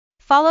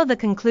Follow the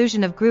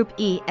conclusion of Group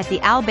E at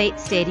the Al-Bayt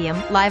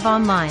Stadium, live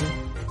online.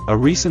 A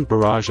recent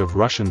barrage of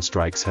Russian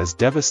strikes has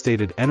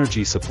devastated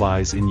energy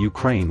supplies in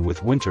Ukraine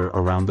with winter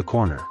around the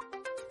corner.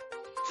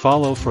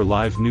 Follow for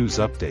live news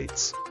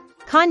updates.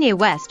 Kanye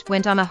West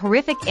went on a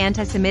horrific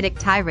anti-Semitic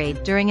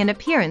tirade during an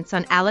appearance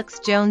on Alex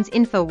Jones'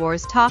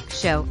 InfoWars talk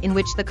show in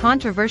which the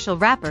controversial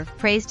rapper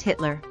praised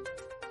Hitler.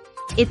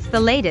 It's the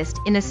latest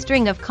in a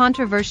string of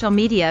controversial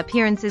media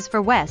appearances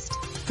for West,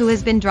 who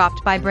has been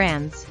dropped by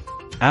brands.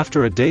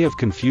 After a day of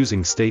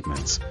confusing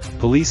statements,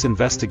 police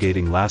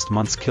investigating last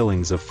month's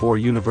killings of 4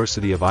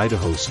 University of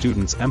Idaho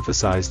students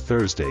emphasized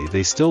Thursday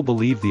they still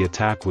believe the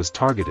attack was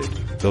targeted,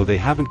 though they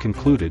haven't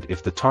concluded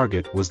if the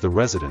target was the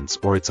residence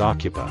or its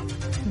occupant.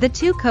 The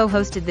two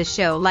co-hosted the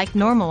show like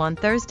normal on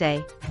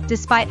Thursday,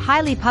 despite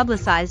highly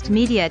publicized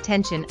media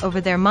attention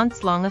over their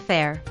months-long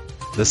affair.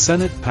 The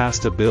Senate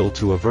passed a bill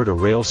to avert a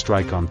rail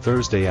strike on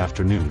Thursday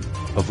afternoon,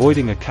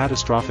 avoiding a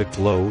catastrophic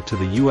blow to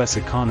the U.S.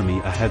 economy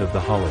ahead of the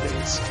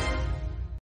holidays.